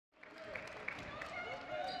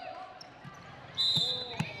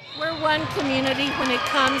one community when it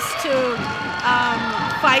comes to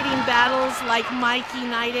fighting battles like Mikey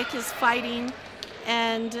Neidigk is fighting,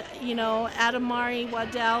 and you know, Adamari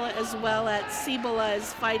Waddell as well at Cibola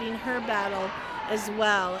is fighting her battle as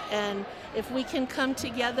well. And if we can come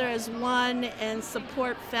together as one and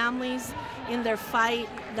support families in their fight,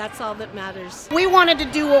 that's all that matters. We wanted to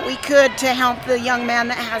do what we could to help the young man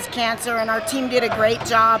that has cancer, and our team did a great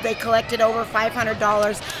job. They collected over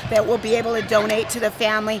 $500 that we'll be able to donate to the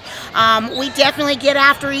family. We definitely get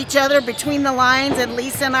after each other between the lines, and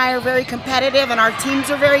Lisa and I are very competitive, and our teams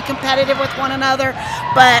are very competitive with one another,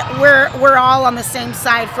 but we're all on the same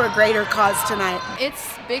side for a greater cause tonight.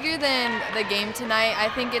 It's bigger than the game tonight. I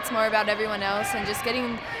think it's more about everyone else and just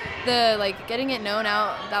getting it known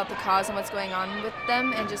out about the cause and what's going on with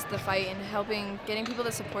them, and just the fight, and getting people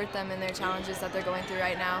to support them in their challenges that they're going through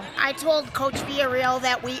right now. I told Coach Villarreal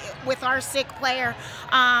that with our sick player,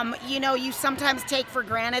 you know, you sometimes take for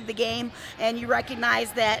granted the game, and you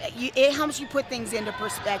recognize that it helps you put things into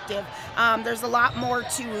perspective. There's a lot more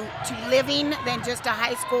to living than just a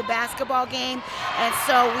high school basketball game, and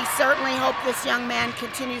so we certainly hope this young man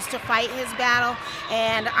continues to fight his battle.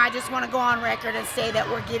 And I just want to go on record and say that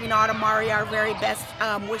we're giving Adamari our very best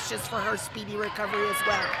wishes for her speedy recovery as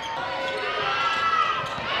well.